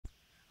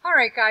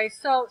Alright guys,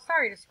 so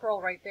sorry to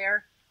scroll right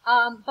there,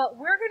 but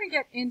we're going to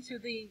get into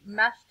the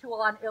mesh tool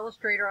on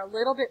Illustrator a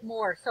little bit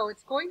more, so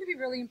it's going to be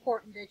really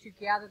important that you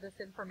gather this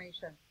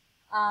information.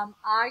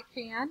 I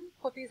can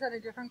put these on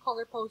a different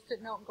color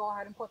post-it note and go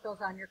ahead and put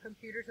those on your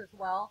computers as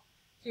well.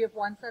 So you have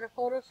one set of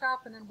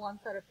Photoshop and then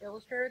one set of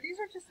Illustrator. These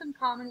are just some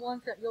common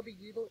ones that you'll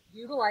be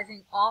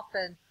utilizing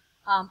often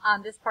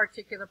on this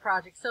particular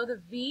project. So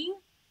the V,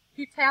 if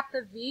you tap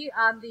the V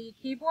on the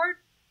keyboard,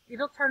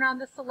 it'll turn on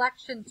the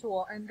selection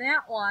tool, and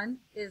that one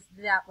is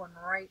that one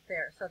right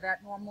there. So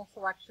that normal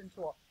selection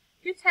tool.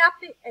 If you tap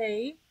the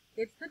A,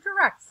 it's the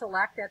direct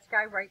select, that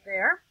guy right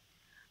there.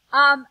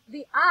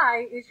 The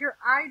I is your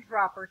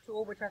eyedropper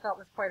tool, which I thought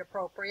was quite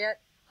appropriate.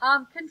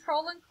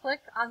 Control and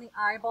click on the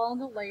eyeball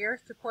and the layers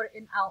to put it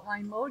in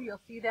outline mode.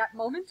 You'll see that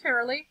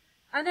momentarily.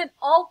 And then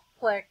Alt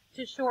click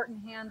to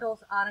shorten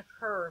handles on a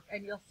curve,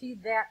 and you'll see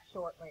that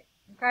shortly.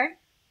 Okay?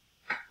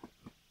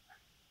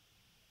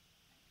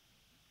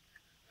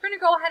 We're going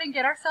to go ahead and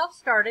get ourselves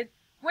started.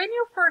 When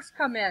you first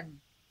come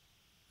in,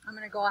 I'm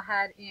going to go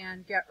ahead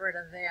and get rid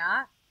of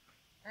that.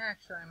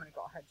 Actually, I'm going to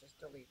go ahead and just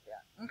delete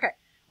that. Okay.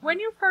 When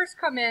you first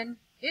come in,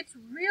 it's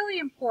really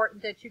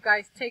important that you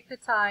guys take the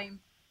time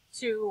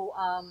to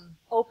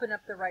open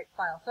up the right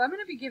file. So I'm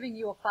going to be giving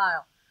you a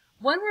file.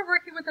 When we're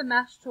working with the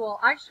mesh tool,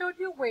 I showed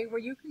you a way where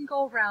you can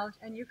go around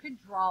and you can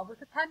draw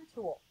with a pen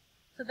tool.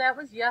 So that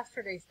was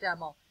yesterday's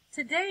demo.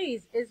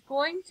 Today's is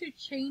going to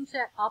change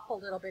that up a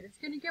little bit. It's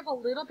going to give a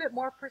little bit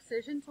more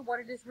precision to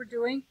what it is we're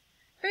doing.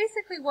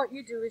 Basically what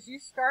you do is you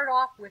start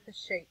off with a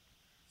shape.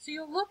 So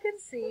you look and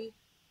see,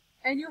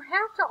 and you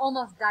have to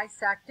almost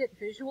dissect it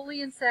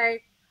visually and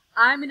say,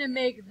 I'm going to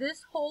make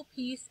this whole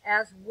piece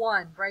as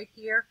one right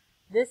here.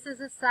 This is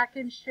a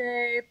second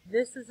shape.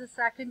 This is a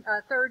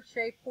third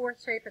shape,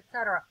 fourth shape,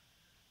 etc.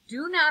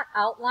 Do not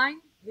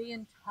outline the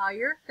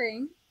entire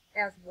thing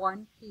as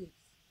one piece.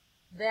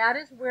 That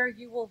is where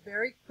you will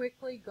very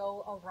quickly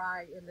go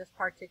awry in this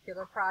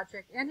particular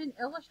project and in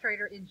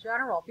Illustrator in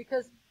general,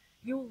 because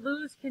you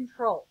lose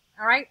control.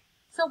 All right.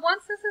 So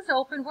once this is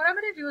open, what I'm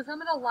going to do is I'm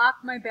going to lock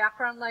my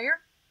background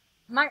layer.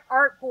 My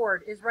artboard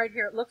is right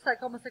here. It looks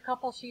like almost a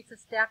couple sheets of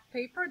stacked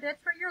paper. That's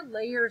where your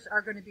layers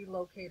are going to be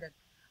located.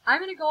 I'm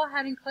going to go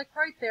ahead and click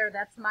right there.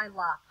 That's my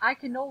lock. I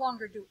can no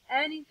longer do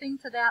anything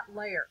to that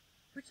layer,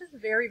 which is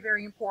very,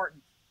 very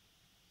important.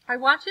 I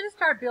want you to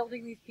start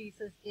building these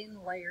pieces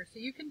in layers so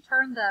you can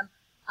turn them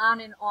on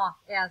and off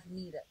as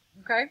needed.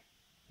 Okay?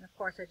 And of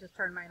course, I just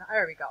turned mine on.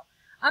 There we go.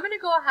 I'm going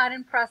to go ahead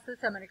and press this.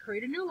 I'm going to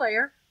create a new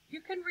layer.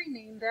 You can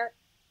rename that.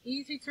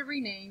 Easy to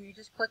rename. You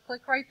just click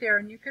right there,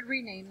 and you could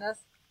rename this.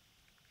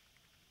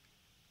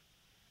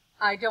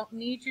 I don't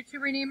need you to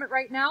rename it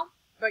right now,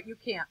 but you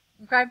can.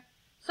 Okay?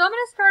 So I'm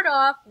going to start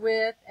off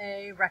with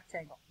a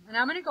rectangle. And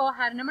I'm going to go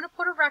ahead and I'm going to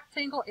put a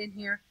rectangle in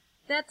here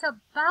that's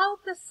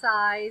about the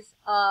size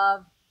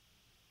of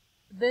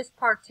this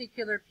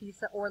particular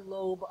piece or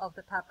lobe of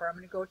the pepper. I'm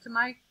going to go to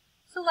my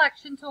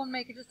selection tool and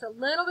make it just a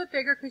little bit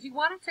bigger because you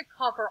want it to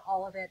cover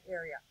all of that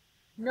area.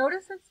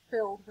 Notice it's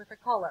filled with a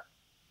color.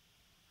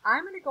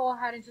 I'm going to go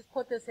ahead and just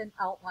put this in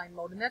outline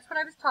mode. And that's what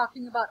I was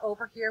talking about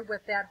over here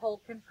with that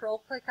whole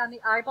control click on the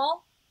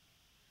eyeball.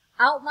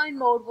 Outline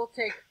mode will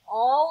take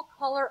all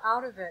color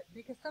out of it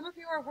because some of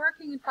you are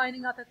working and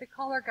finding out that the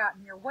color got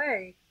in your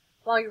way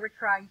while you were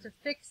trying to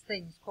fix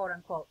things, quote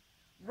unquote.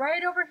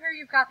 Right over here,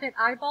 you've got that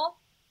eyeball.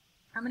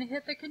 I'm going to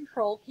hit the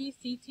control key,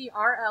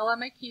 CTRL on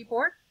my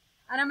keyboard,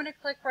 and I'm going to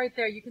click right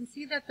there. You can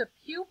see that the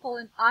pupil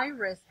and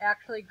iris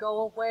actually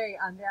go away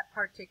on that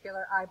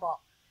particular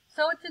eyeball.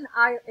 So it's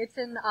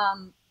in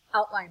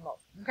outline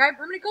mode. Okay, I'm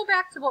going to go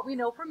back to what we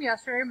know from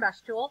yesterday, mesh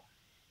tool.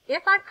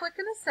 If I click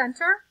in the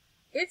center,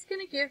 it's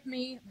going to give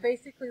me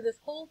basically this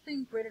whole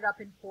thing gridded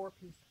up in 4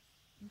 pieces.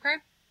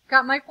 Okay,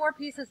 got my 4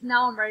 pieces.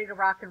 Now I'm ready to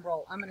rock and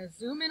roll. I'm going to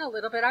zoom in a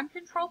little bit. I'm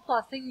control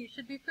plusing. You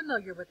should be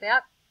familiar with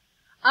that.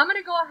 I'm going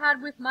to go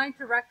ahead with my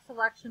direct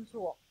selection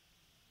tool.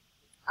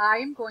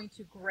 I'm going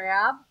to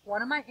grab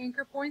one of my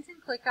anchor points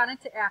and click on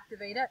it to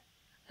activate it.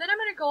 Then I'm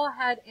going to go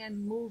ahead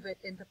and move it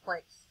into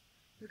place.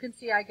 You can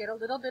see I get a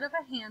little bit of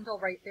a handle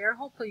right there.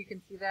 Hopefully you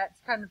can see that.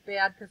 It's kind of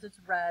bad because it's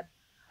red.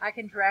 I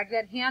can drag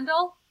that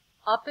handle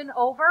up and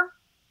over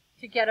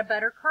to get a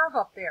better curve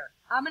up there.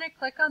 I'm going to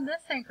click on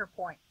this anchor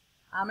point.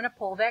 I'm going to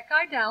pull that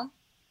guy down.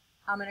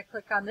 I'm going to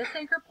click on this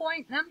anchor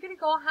point, and I'm going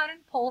to go ahead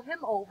and pull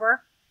him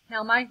over.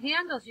 Now my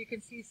handles, you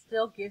can see,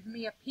 still give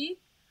me a peak.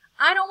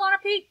 I don't want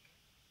a peak.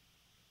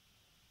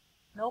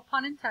 No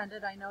pun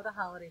intended. I know the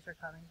holidays are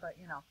coming, but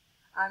you know,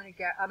 I'm going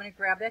to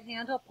grab that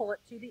handle, pull it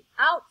to the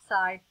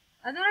outside,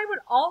 and then I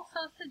would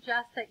also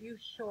suggest that you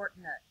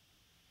shorten it.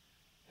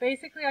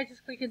 Basically,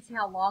 you can see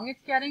how long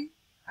it's getting.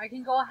 I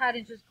can go ahead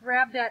and just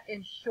grab that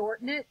and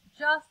shorten it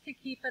just to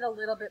keep it a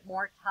little bit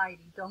more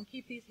tidy. Don't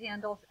keep these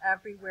handles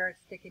everywhere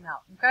it's sticking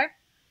out, okay?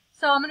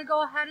 So I'm going to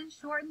go ahead and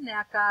shorten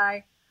that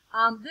guy.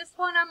 This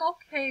one I'm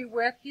okay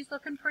with. He's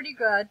looking pretty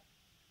good.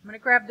 I'm going to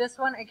grab this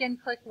one. Again,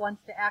 click once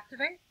to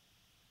activate.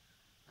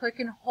 Click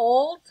and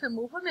hold to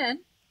move them in.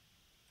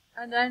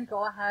 And then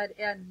go ahead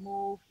and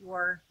move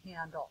your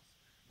handles.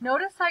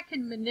 Notice I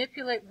can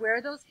manipulate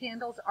where those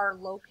handles are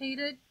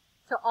located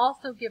to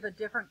also give a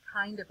different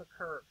kind of a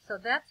curve. So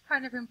that's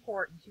kind of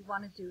important. You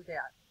want to do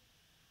that.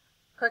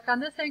 Click on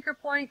this anchor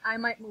point. I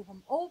might move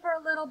them over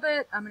a little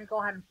bit. I'm going to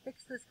go ahead and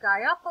fix this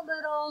guy up a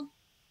little.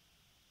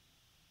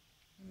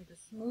 Let me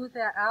just smooth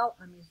that out.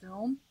 Let me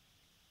zoom.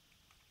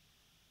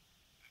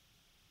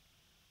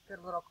 Get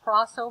a little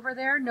crossover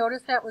there.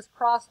 Notice that was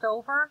crossed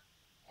over.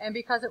 And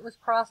because it was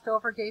crossed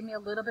over, gave me a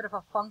little bit of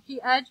a funky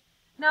edge.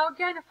 Now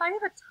again, if I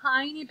have a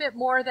tiny bit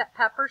more of that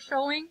pepper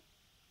showing,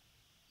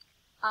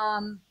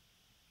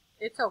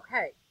 it's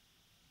okay.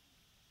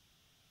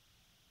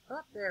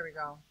 Oh, there we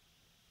go.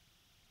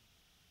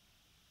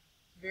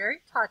 Very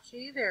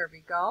touchy. There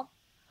we go.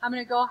 I'm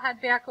going to go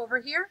ahead back over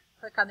here.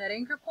 Click on that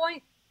anchor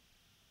point.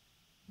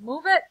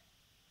 Move it.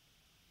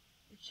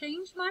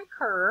 Change my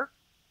curve.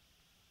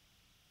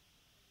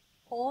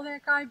 Pull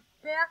that guy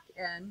back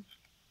in.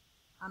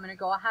 I'm going to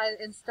go ahead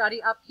and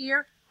study up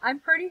here. I'm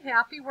pretty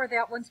happy where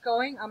that one's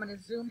going. I'm going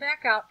to zoom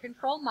back out,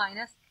 Control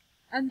minus,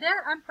 and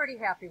that I'm pretty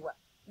happy with.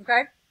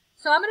 Okay,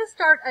 so I'm going to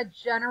start a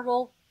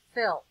general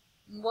fill.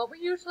 And what we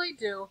usually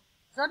do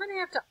is I'm going to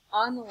have to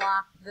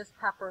unlock this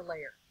pepper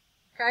layer.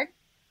 Okay,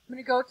 I'm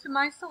going to go to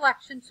my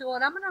selection tool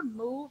and I'm going to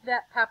move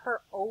that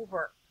pepper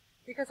over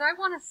because I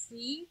want to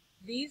see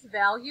these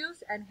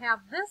values and have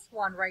this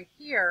one right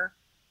here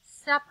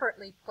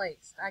separately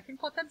placed. I can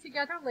put them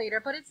together later,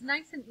 but it's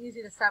nice and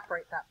easy to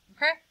separate them.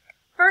 Okay.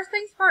 First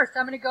things first,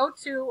 I'm going to go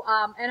to,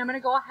 and I'm going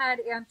to go ahead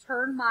and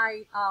turn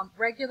my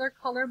regular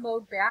color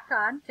mode back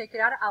on, take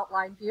it out of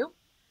outline view,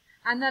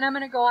 and then I'm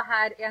going to go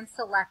ahead and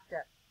select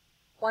it.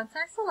 Once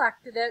I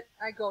selected it,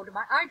 I go to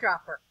my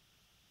eyedropper.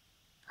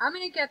 I'm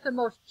going to get the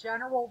most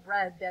general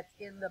red that's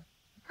in the,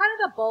 kind of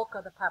the bulk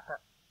of the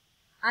pepper,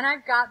 and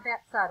I've got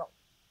that settled.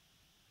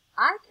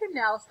 I can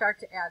now start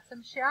to add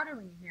some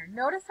shadowing here.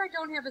 Notice I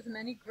don't have as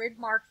many grid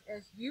marks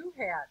as you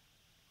had.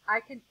 I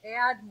can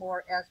add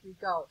more as we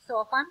go. So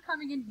if I'm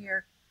coming in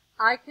here,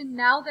 I can,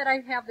 now that I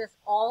have this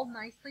all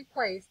nicely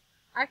placed,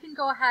 I can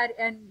go ahead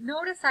and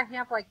notice I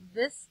have like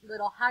this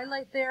little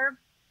highlight there.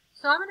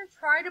 So I'm going to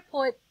try to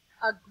put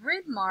a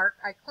grid mark.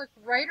 I click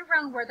right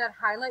around where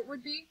that highlight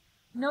would be.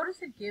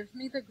 Notice it gives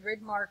me the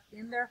grid mark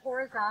in there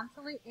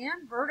horizontally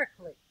and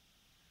vertically.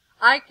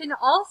 I can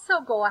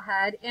also go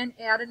ahead and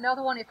add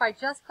another one. If I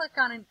just click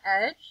on an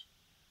edge,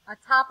 a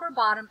top or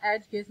bottom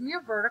edge gives me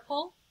a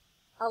vertical.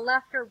 A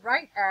left or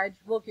right edge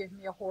will give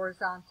me a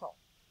horizontal.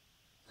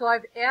 So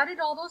I've added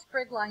all those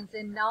grid lines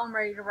in. Now I'm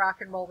ready to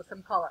rock and roll with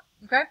some color.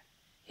 Okay.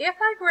 If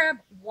I grab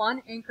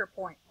one anchor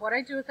point, what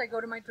I do is I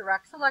go to my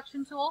direct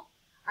selection tool.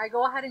 I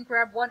go ahead and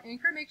grab one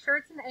anchor, make sure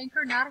it's an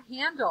anchor, not a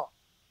handle.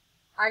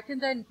 I can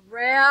then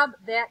grab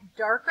that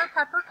darker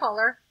pepper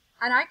color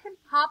and I can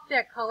pop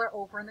that color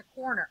over in the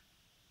corner.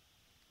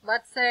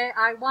 Let's say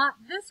I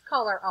want this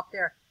color up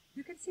there.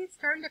 You can see it's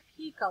starting to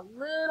peek a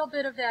little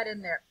bit of that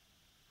in there.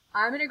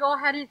 I'm going to go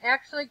ahead and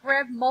actually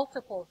grab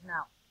multiples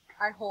now.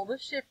 I hold the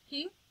shift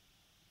key.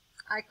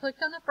 I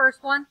clicked on the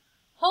first one,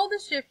 hold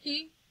the shift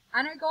key,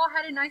 and I go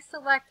ahead and I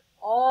select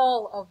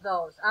all of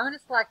those. I'm going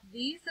to select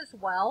these as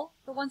well,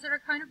 the ones that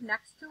are kind of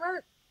next to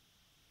it.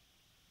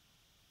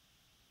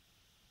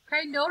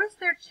 Okay, notice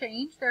they're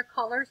changed. Their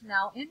colors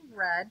now in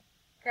red.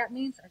 That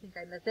means, I think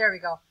I missed, there we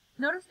go.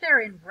 Notice they're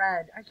in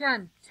red.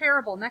 Again,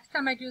 terrible. Next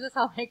time I do this,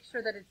 I'll make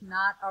sure that it's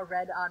not a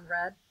red on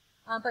red.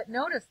 But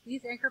notice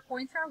these anchor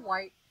points are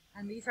white.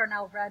 And these are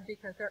now red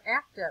because they're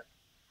active.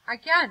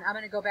 Again, I'm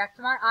going to go back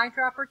to my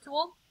eyedropper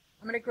tool.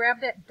 I'm going to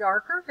grab that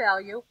darker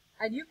value.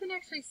 And you can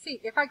actually see,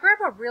 if I grab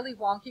a really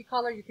wonky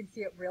color, you can see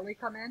it really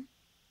come in.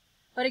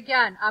 But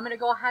again, I'm going to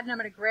go ahead and I'm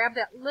going to grab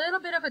that little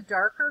bit of a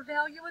darker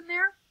value in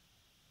there.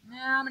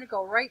 Now I'm going to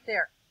go right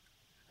there.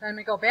 Then I'm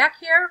going to go back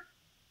here.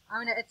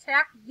 I'm going to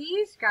attack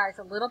these guys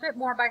a little bit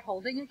more by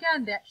holding,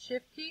 again, that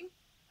shift key.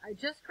 I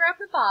just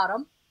grabbed the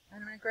bottom. And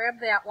I'm going to grab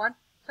that one.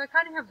 So I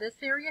kind of have this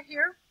area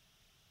here.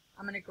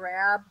 I'm going to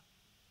grab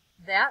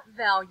that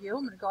value.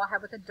 I'm going to go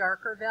ahead with a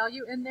darker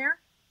value in there.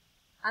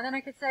 And then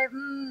I could say,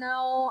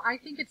 no, I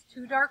think it's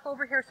too dark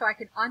over here, so I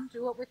could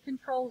undo it with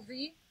Control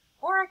Z.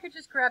 Or I could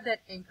just grab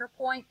that anchor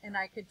point and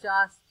I could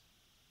just,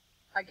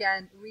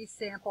 again,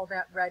 resample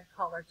that red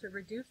color to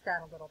reduce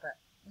that a little bit.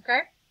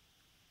 Okay?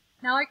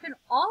 Now I can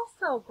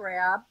also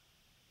grab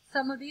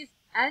some of these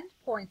end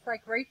points,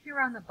 like right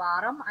here on the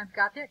bottom. I've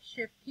got that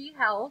shift key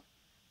held.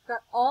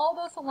 Got all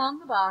those along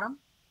the bottom.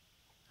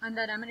 And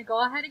then I'm going to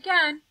go ahead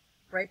again,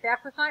 right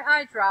back with my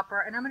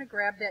eyedropper, and I'm going to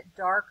grab that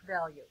dark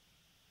value.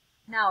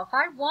 Now, if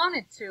I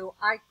wanted to,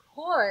 I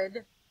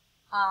could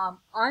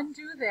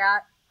undo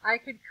that. I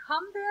could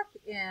come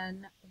back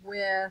in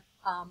with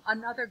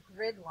another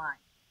grid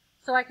line.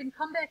 So I can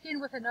come back in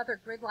with another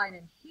grid line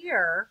in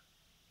here.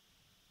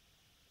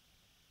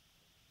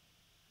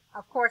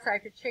 Of course, I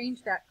have to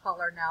change that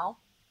color now.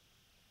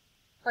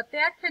 But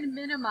that can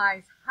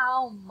minimize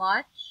how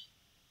much.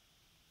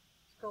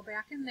 Go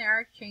back in there,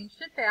 I changed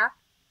it back.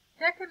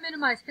 That can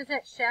minimize because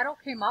that shadow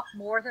came up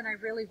more than I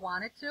really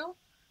wanted to.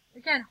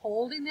 Again,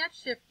 holding that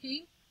shift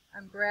key,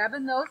 I'm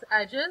grabbing those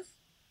edges,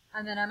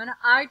 and then I'm going to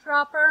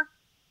eyedropper,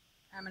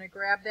 I'm going to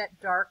grab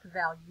that dark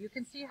value. You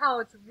can see how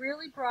it's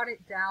really brought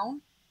it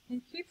down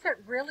and keeps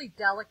it really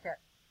delicate.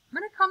 I'm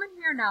going to come in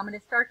here now. I'm going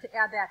to start to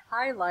add that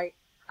highlight.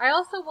 I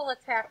also will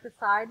attack the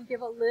side and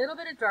give a little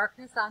bit of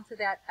darkness onto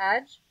that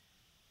edge.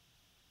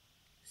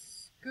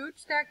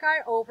 Scooch that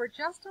guy over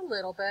just a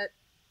little bit.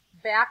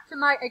 Back to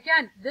my,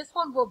 again, this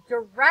one will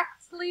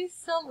directly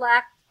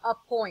select a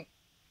point.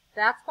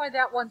 That's why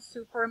that one's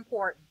super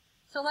important.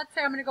 So let's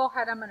say I'm going to go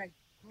ahead, I'm going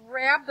to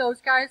grab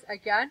those guys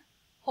again,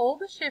 hold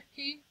the shift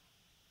key,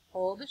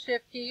 I'm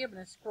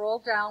going to scroll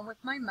down with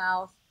my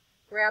mouse,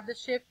 grab the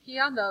shift key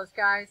on those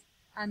guys,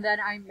 and then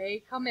I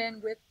may come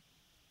in with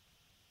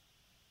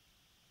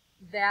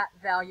that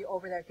value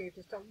over there. Gave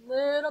just a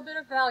little bit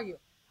of value.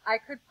 I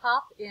could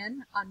pop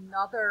in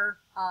another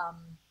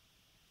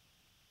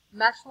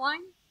mesh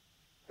line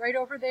right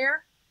over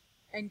there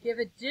and give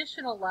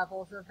additional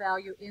levels of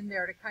value in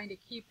there to kind of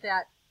keep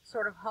that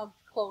sort of hugged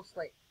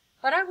closely.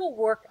 But I will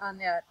work on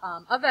that.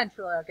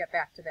 Eventually I'll get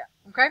back to that.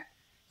 Okay?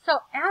 So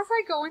as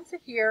I go into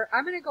here,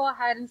 I'm going to go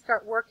ahead and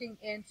start working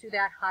into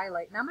that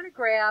highlight. And I'm going to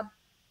grab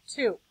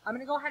two. I'm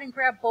going to go ahead and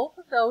grab both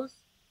of those.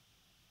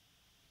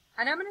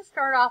 And I'm going to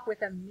start off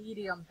with a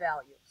medium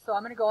value. So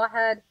I'm going to go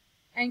ahead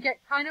and get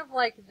kind of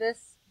like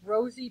this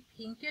rosy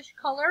pinkish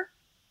color.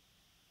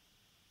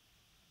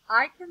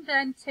 I can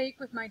then take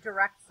with my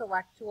direct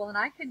select tool and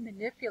I can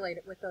manipulate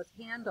it with those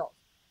handles.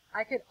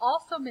 I could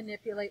also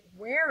manipulate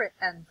where it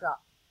ends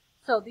up.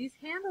 So these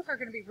handles are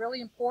going to be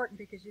really important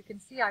because you can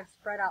see I've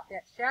spread out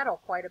that shadow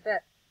quite a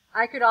bit.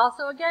 I could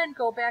also, again,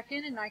 go back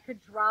in and I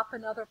could drop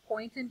another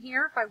point in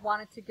here if I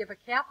wanted to give a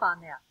cap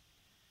on that.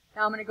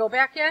 Now I'm going to go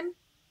back in.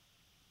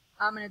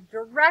 I'm going to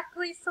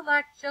directly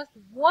select just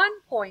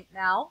one point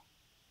now.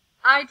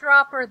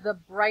 Eyedropper the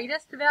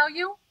brightest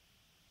value.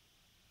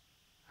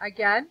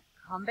 Again,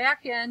 come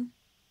back in.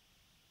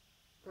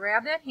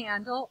 Grab that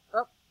handle.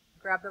 Oh,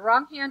 grab the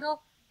wrong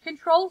handle.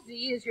 Control Z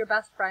is your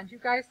best friend, you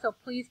guys, so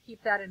please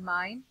keep that in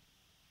mind.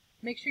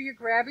 Make sure you're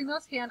grabbing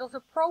those handles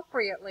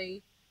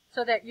appropriately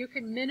so that you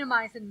can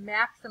minimize and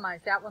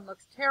maximize. That one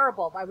looks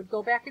terrible. I would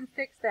go back and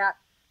fix that.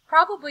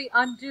 Probably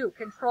undo,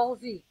 Control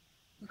Z.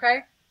 Okay?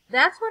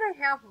 That's what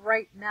I have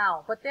right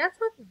now, but that's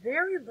with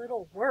very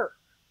little work.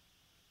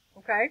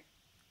 Okay?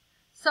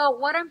 So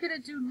what I'm going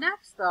to do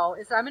next, though,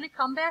 is I'm going to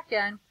come back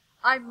in.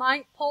 I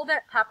might pull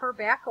that pepper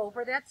back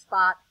over that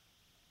spot.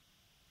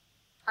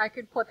 I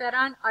can put that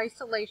on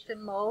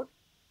isolation mode.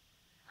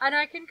 And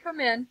I can come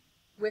in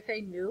with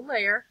a new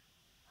layer.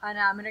 And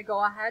I'm going to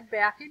go ahead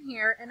back in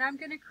here and I'm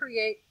going to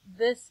create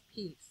this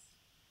piece.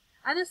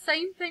 And the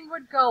same thing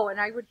would go, and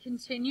I would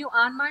continue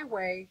on my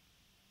way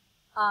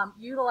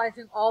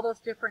utilizing all those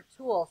different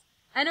tools.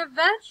 And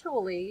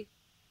eventually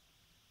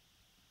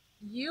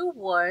you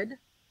would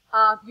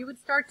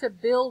start to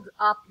build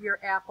up your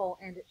apple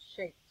and its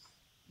shapes.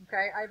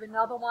 Okay, I have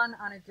another one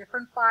on a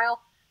different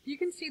file. You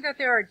can see that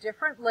there are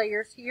different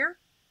layers here.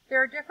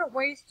 There are different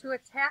ways to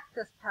attack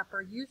this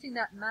pepper using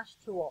that mesh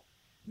tool.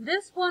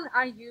 This one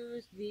I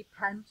use the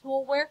pen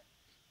tool with,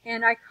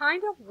 and I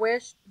kind of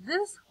wish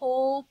this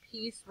whole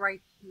piece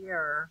right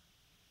here.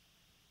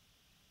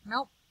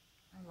 Nope,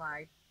 I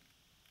lied.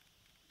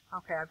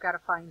 Okay, I've got to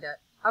find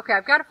it. Okay,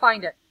 I've got to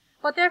find it.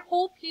 But that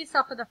whole piece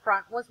up in the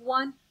front was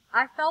one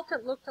I felt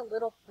it looked a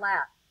little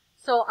flat.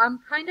 So I'm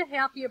kind of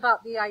happy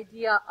about the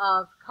idea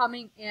of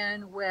coming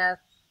in with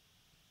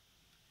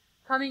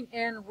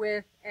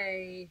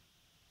a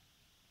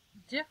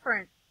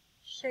different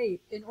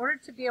shape in order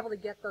to be able to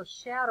get those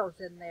shadows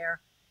in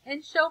there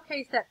and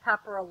showcase that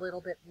pepper a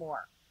little bit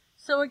more.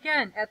 So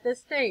again, at this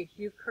stage,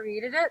 you've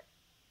created it.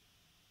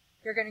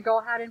 You're going to go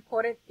ahead and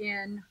put it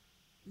in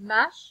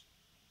mesh.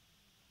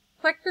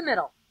 Click the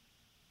middle.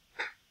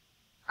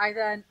 I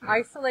then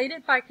isolate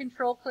it by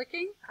control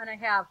clicking, and I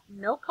have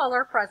no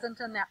color present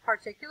in that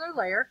particular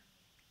layer.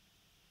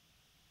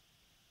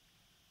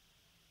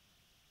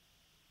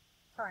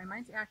 Sorry,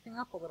 mine's acting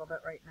up a little bit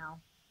right now.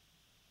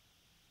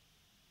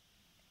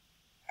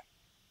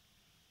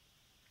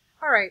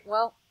 All right,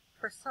 well,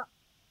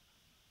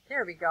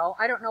 there we go.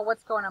 I don't know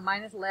what's going on.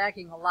 Mine is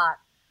lagging a lot.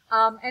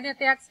 And at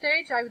that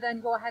stage, I would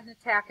then go ahead and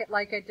attack it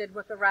like I did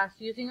with the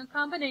rest, using a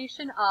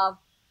combination of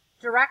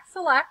direct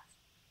select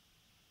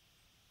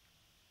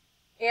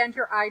and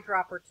your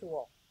eyedropper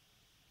tool.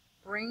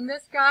 Bring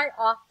this guy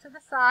off to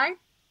the side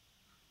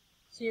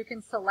so you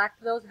can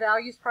select those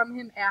values from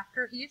him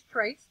after he's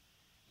traced.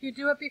 If you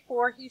do it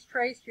before he's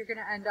traced, you're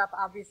going to end up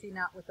obviously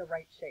not with the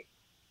right shape.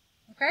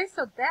 Okay,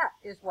 so that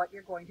is what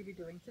you're going to be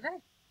doing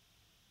today.